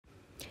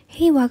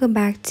Hey, welcome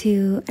back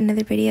to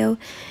another video.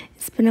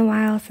 It's been a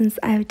while since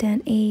I've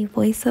done a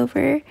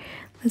voiceover.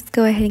 Let's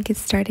go ahead and get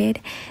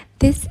started.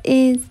 This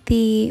is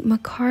the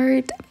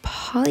Makartt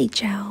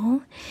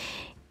Polygel,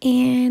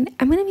 and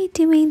I'm going to be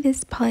doing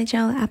this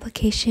Polygel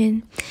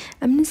application.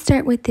 I'm going to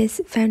start with this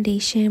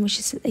foundation, which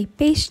is a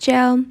base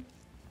gel, and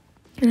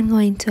I'm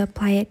going to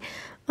apply it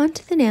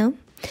onto the nail.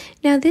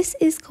 Now this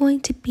is going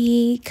to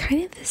be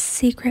kind of the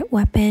secret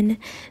weapon.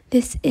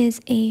 This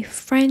is a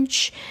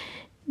French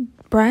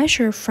brush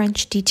or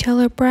French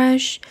detailer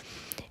brush,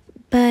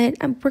 but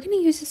we're going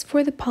to use this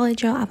for the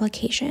polygel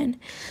application.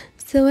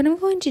 So what I'm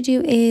going to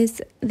do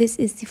is, this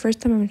is the first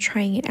time I'm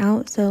trying it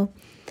out, so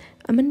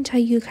I'm going to tell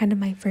you kind of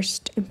my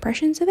first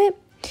impressions of it.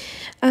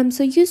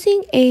 So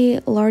using a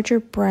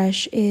larger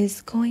brush is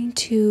going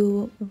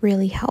to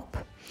really help.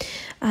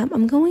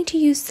 I'm going to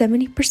use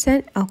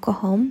 70%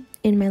 alcohol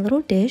in my little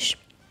dish,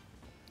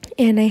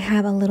 and I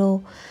have a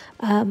little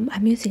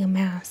I'm using a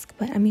mask,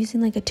 but I'm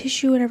using like a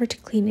tissue, whatever, to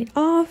clean it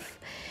off.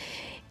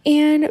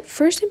 And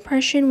first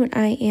impression when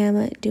I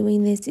am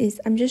doing this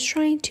is I'm just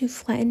trying to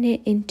flatten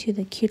it into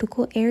the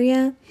cuticle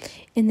area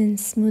and then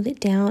smooth it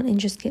down and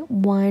just get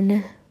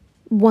one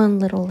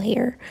little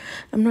layer.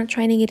 I'm not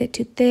trying to get it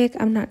too thick.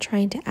 I'm not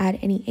trying to add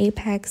any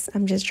apex.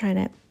 I'm just trying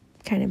to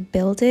kind of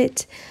build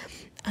it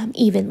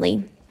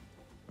evenly.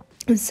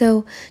 And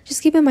so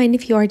just keep in mind,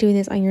 if you are doing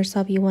this on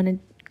yourself, you want to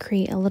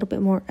create a little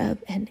bit more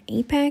of an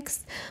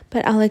apex,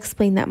 but I'll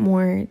explain that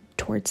more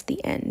towards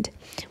the end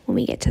when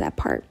we get to that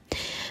part.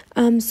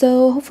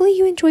 So hopefully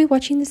you enjoy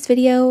watching this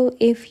video.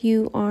 If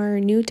you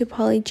are new to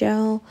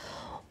polygel,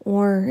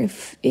 or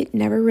if it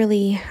never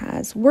really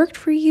has worked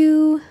for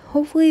you,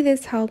 hopefully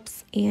this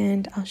helps,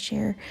 and I'll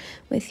share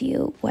with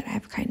you what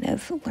I've kind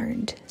of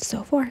learned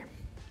so far.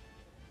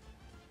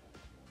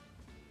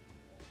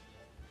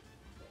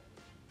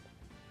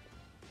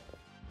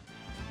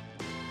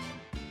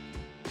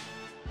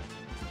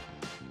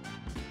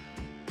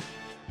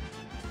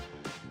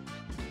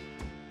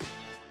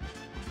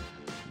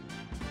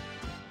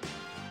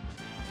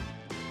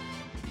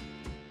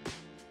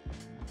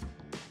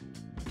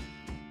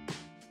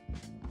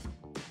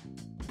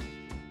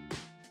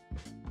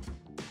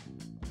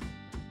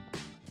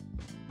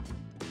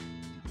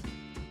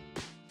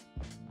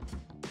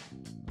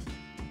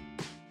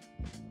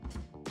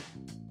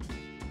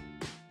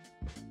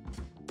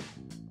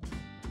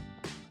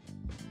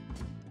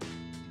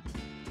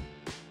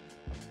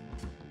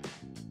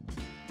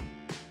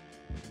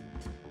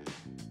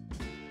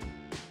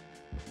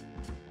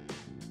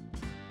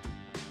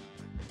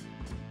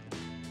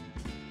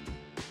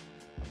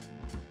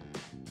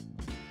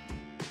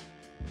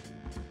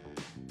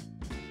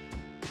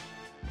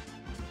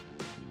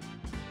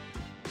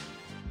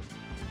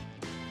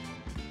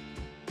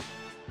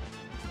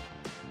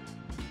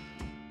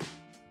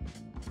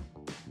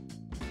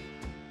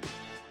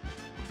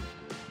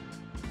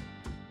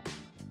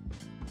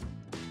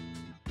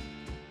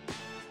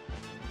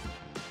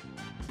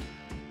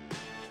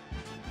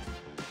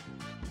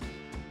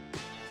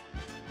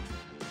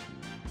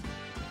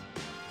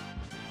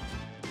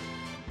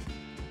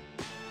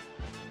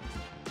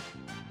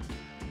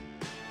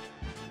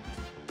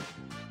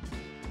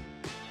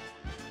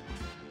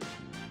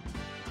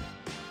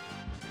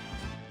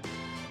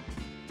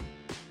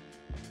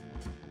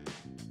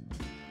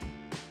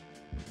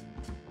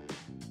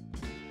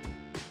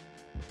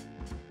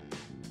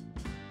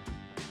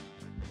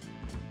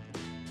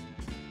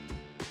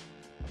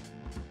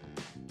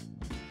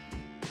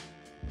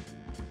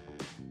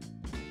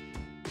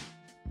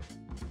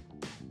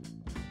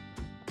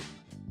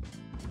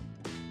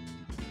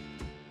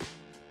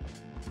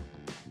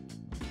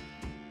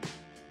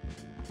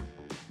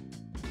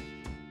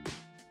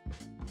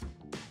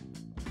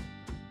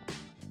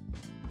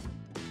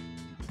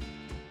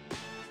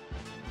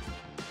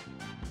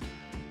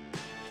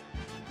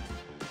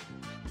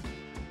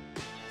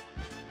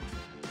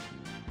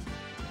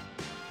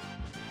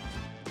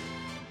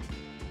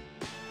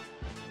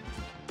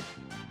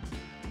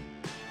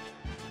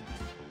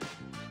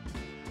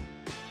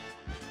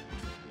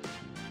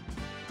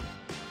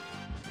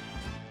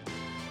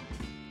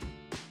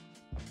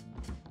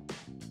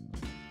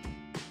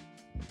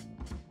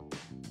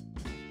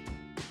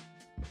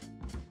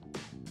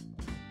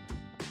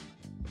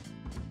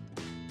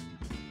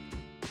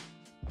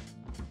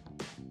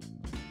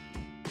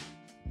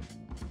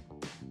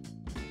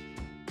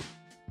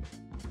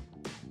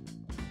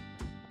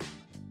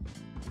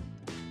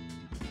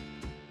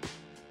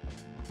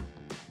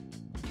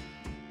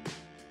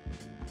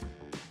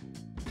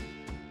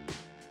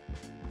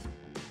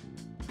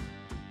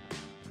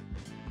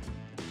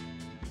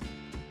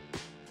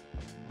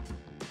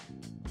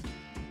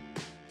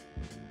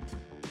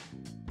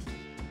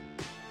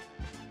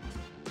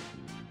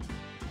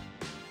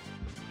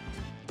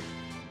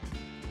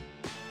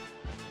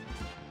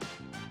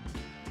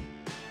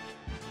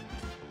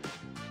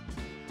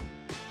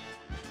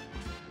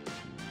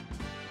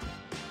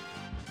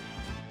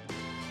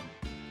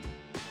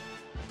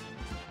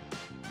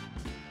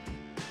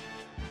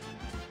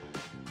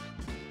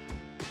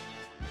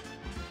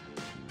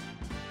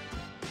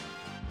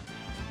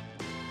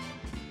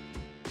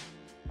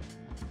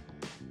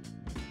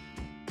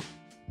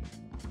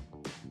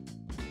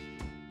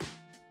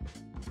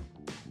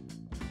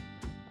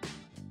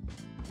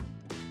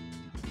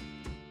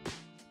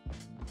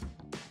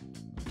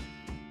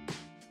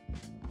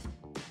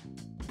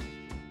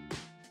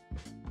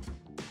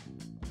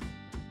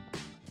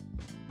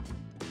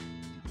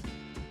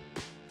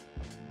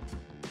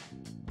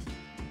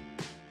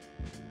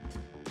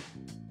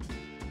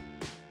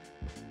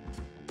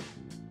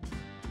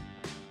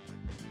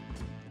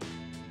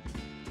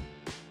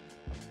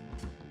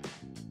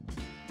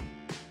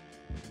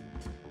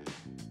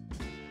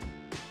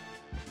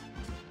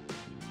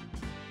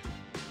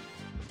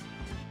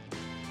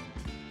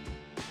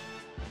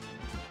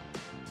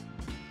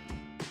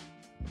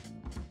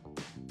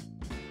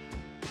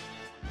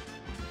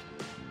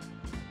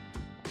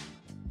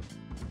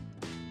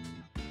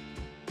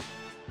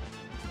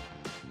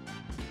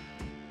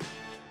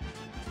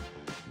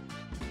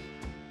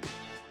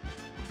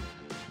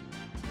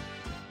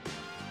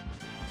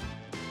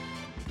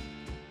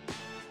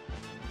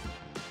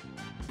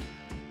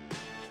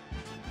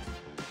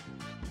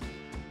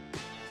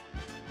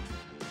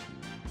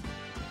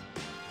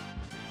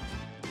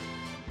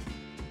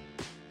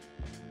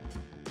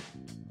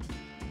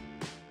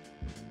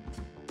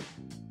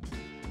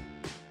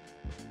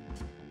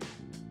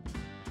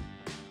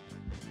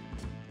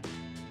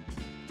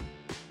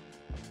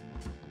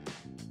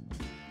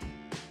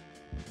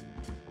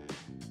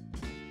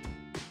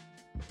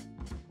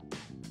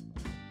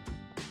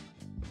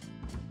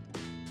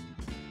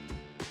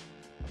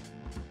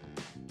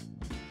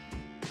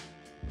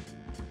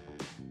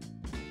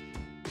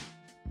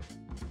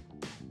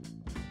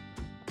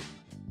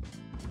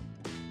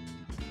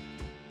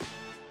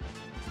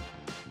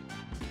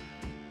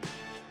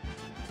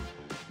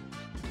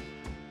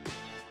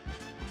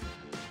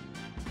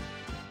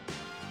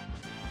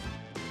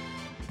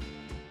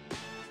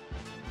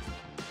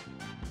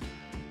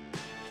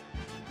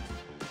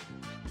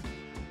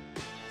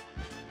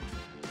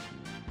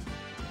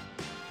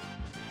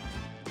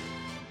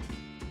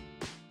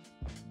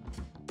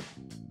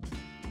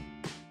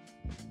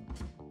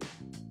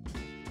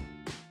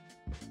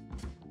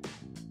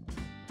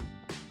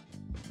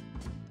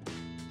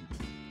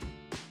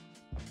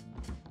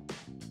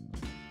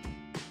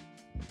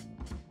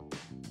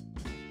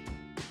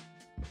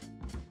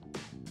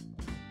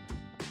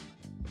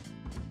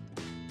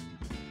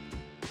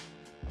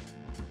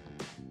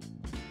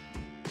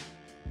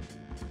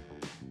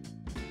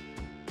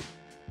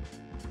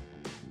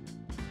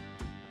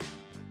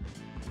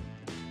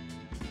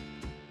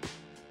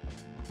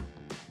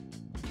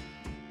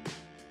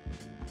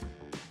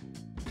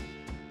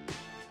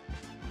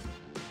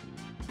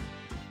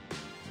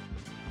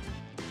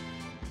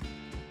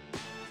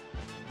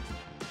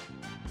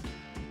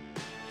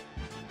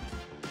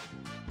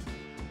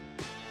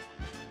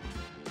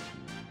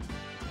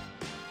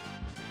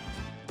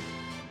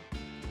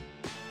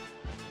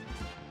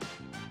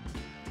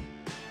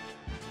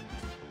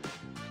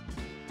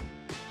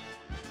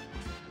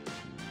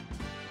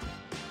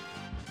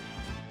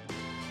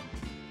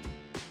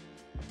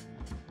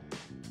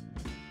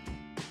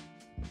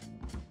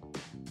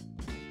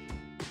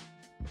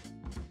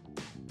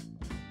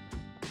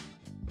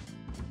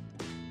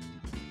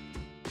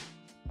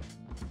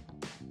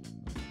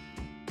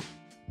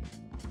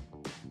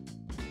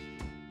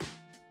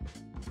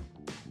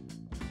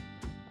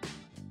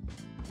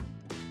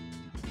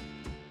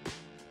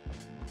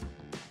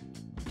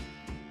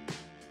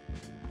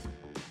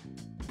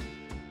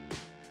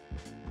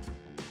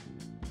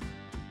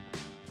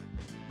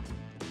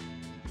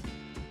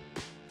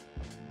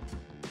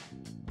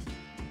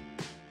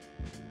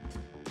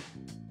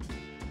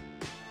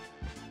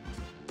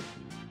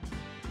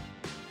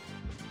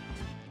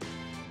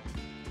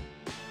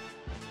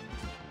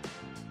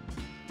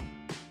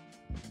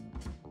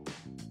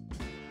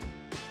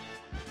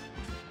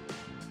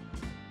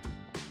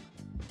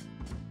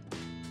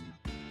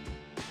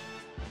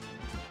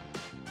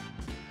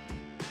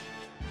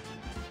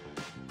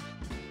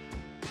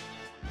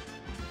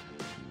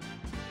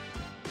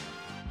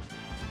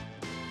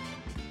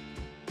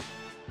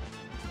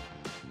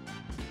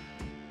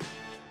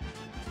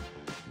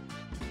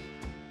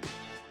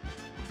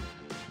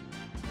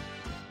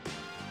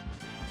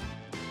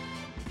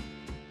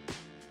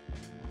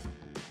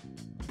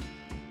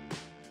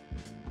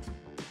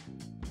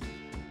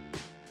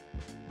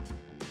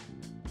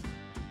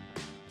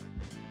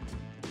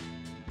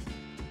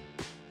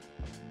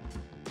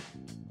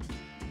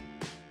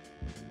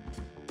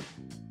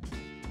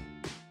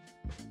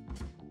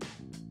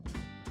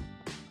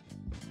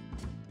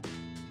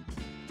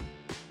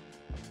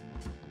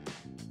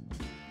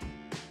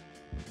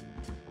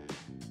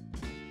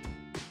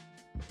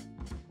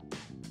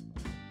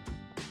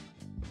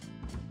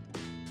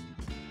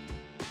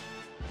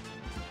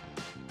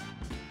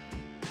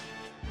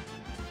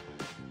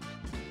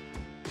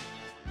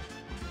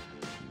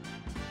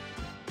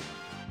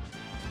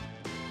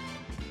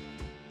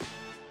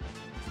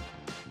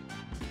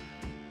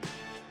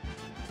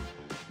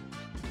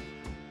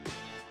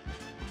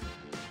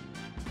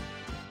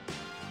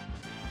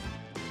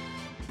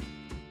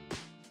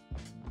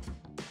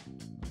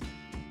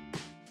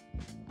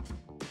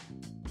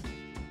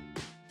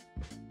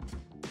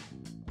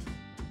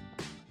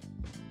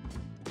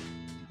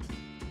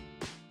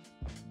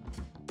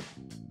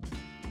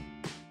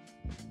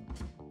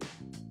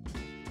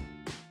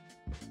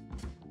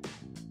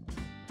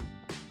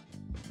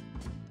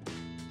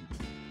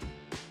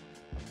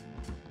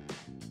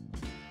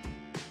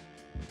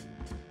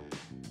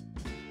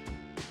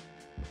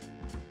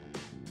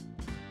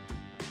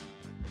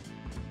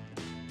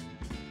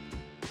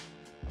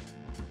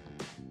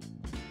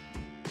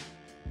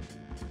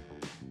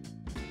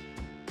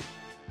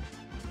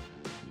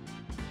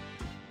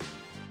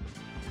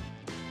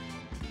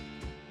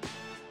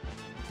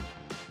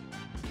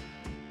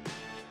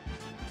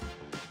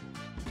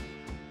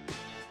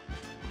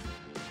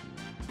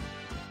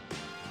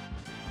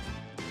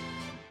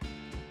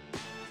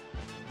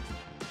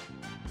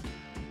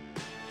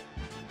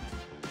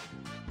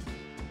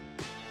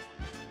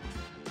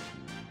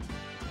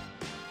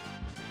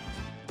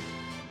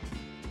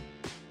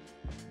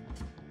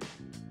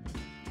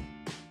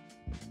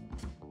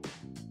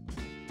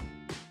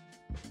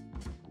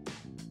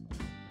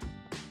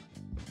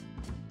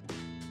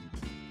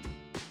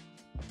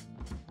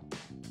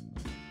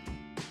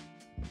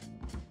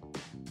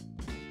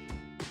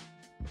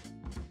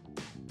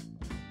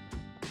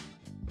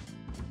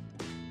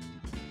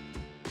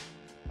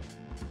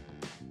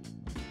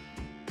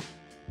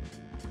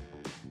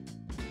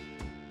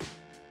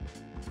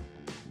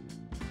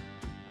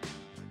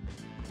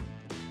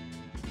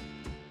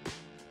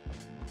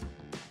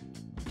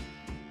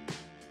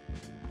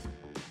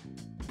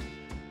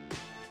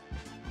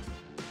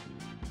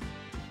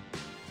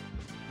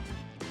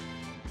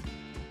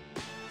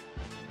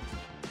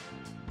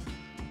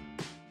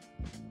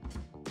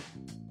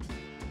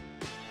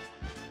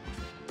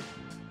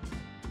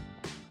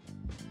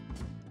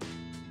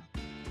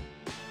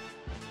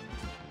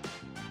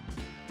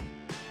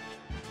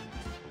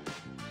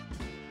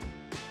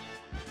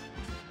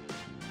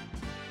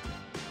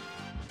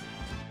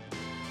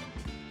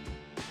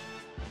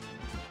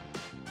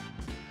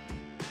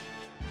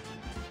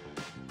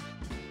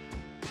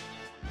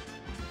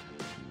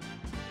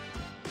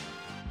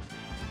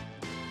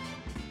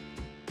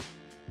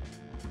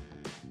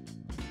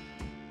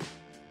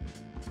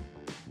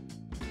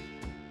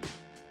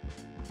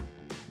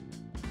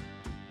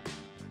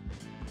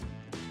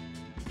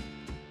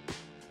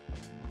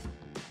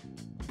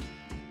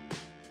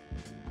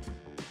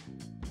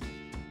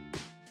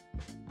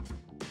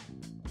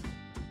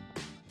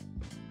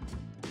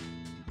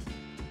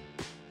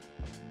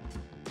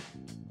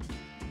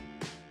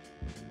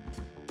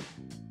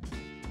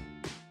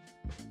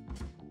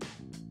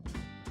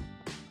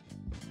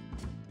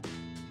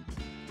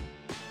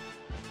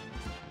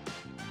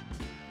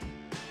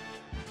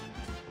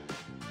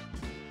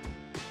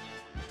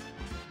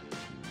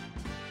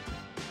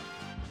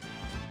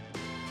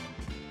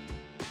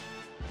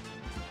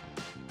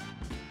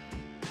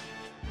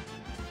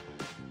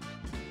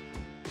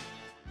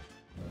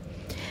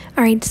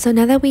 All right, so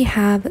now that we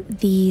have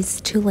these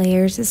 2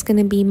 layers, it's going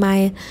to be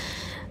my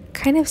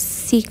kind of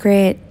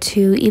secret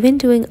to even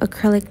doing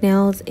acrylic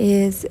nails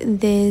is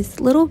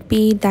this little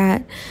bead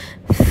that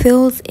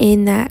fills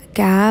in that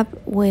gap,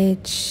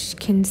 which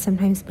can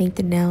sometimes make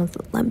the nails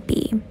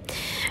lumpy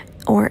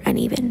or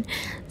uneven.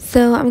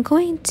 So I'm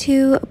going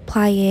to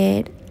apply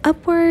it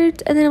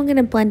upwards and then I'm going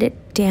to blend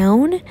it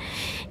down,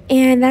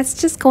 and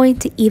that's just going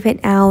to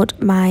even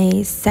out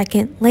my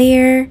second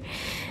layer.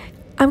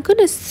 I'm going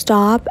to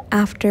stop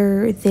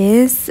after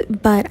this,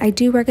 but I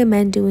do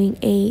recommend doing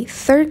a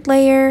 3rd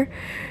layer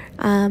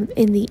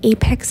in the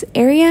apex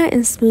area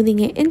and smoothing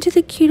it into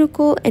the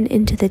cuticle and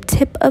into the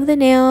tip of the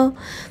nail.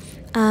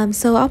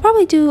 So I'll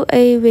probably do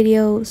a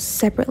video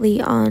separately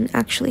on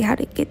actually how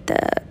to get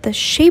the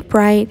shape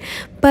right,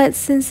 but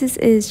since this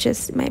is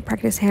just my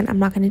practice hand, I'm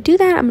not going to do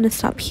that. I'm going to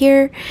stop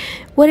here.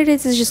 What it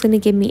is just going to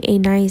give me a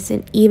nice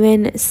and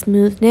even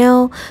smooth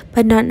nail,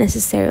 but not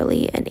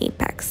necessarily an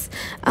apex.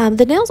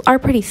 The nails are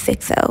pretty thick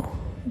though.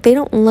 They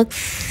don't look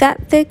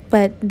that thick,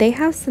 but they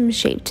have some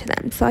shape to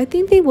them, so I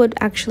think they would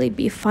actually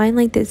be fine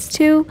like this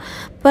too.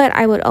 But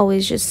I would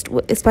always just,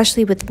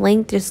 especially with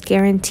length, just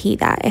guarantee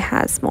that it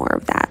has more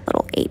of that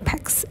little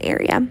apex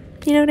area,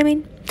 you know what I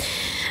mean?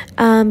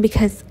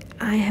 Because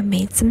I have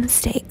made some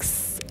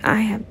mistakes.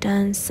 I have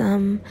done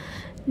some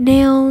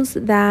nails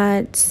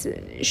that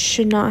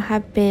should not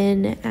have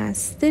been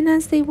as thin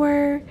as they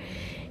were,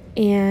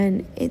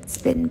 and it's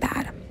been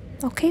bad.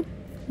 Okay,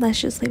 let's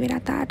just leave it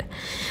at that.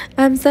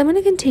 So I'm going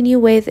to continue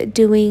with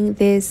doing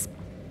this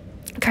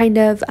kind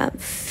of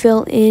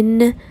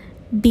fill-in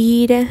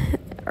bead,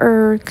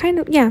 or kind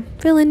of, yeah,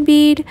 fill-in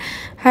bead,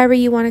 however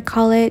you want to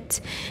call it.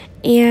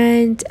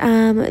 And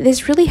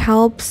this really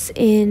helps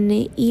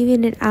in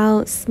even it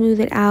out, smooth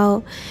it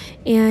out.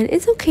 And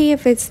it's okay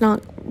if it's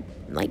not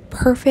like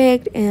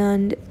perfect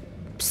and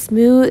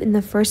smooth in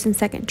the first and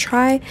second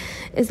try.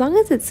 As long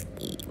as it's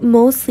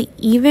mostly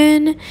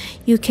even,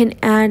 you can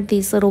add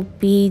these little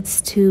beads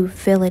to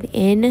fill it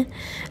in.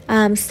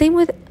 Same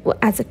with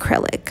as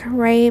acrylic,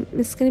 right?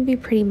 It's going to be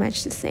pretty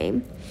much the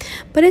same,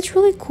 but it's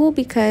really cool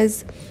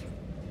because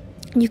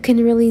you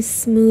can really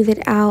smooth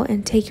it out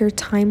and take your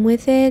time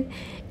with it,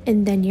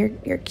 and then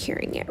you're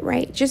curing it,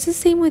 right? Just the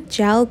same with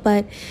gel,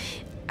 but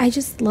I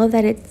just love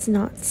that it's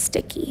not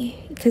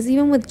sticky, because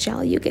even with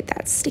gel you get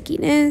that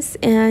stickiness,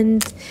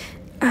 and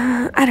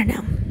I don't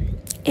know,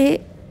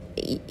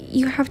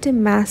 you have to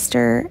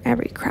master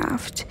every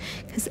craft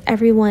because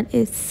everyone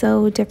is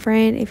so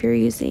different. If you're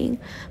using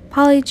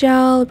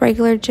polygel,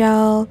 regular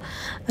gel,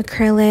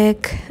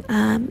 acrylic,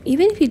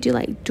 even if you do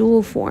like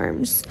dual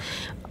forms,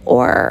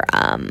 or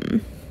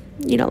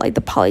you know, like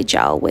the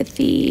polygel with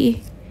the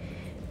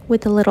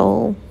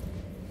little,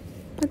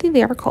 I think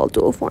they are called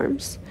dual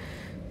forms,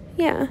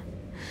 yeah.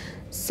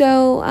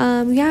 So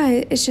yeah,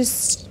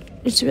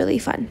 it's really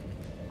fun.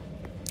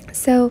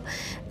 So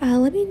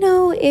let me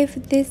know if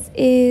this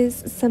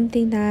is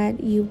something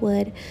that you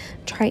would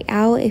try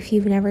out if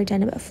you've never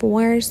done it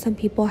before. Some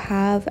people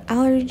have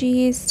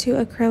allergies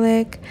to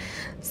acrylic,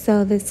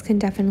 so this can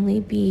definitely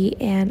be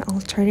an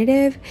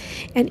alternative.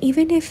 And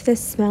even if the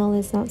smell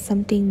is not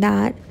something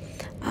that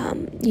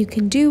you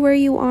can do where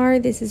you are,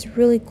 this is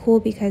really cool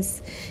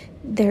because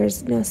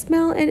there's no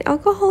smell, and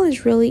alcohol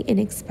is really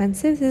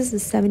inexpensive. This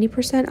is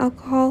 70%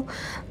 alcohol,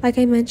 like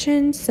I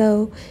mentioned,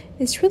 so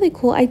it's really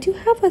cool. I do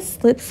have a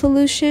slip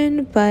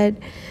solution, but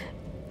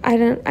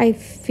I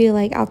feel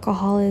like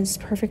alcohol is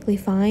perfectly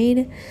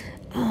fine.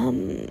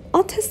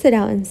 I'll test it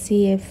out and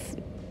see if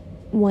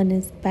one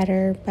is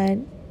better, but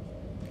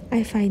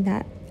I find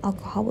that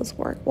alcohol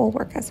will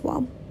work as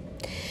well.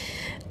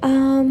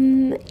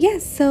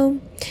 Yes, so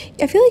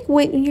I feel like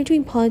when you're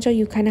doing polygel,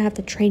 you kind of have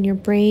to train your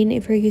brain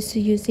if you're used to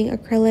using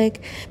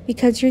acrylic,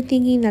 because you're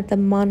thinking that the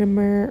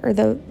monomer or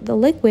the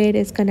liquid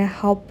is going to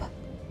help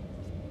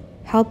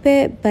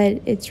it,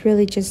 but it's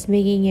really just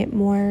making it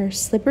more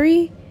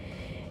slippery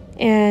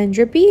and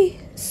drippy.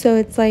 So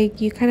it's like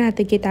you kind of have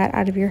to get that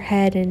out of your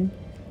head and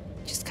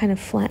just kind of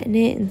flatten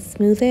it and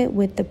smooth it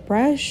with the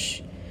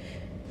brush.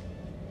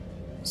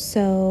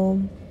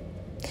 So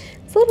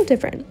it's a little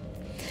different.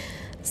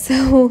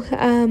 So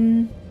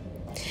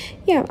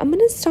yeah, I'm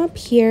gonna stop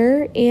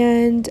here,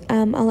 and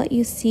I'll let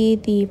you see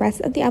the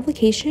rest of the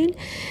application.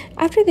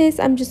 After this,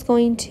 I'm just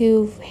going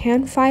to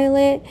hand file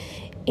it,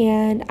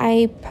 and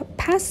I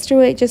passed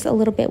through it just a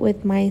little bit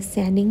with my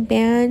sanding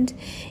band,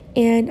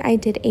 and I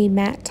did a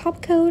matte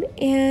top coat,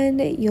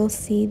 and you'll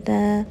see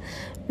the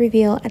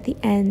reveal at the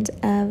end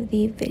of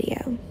the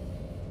video.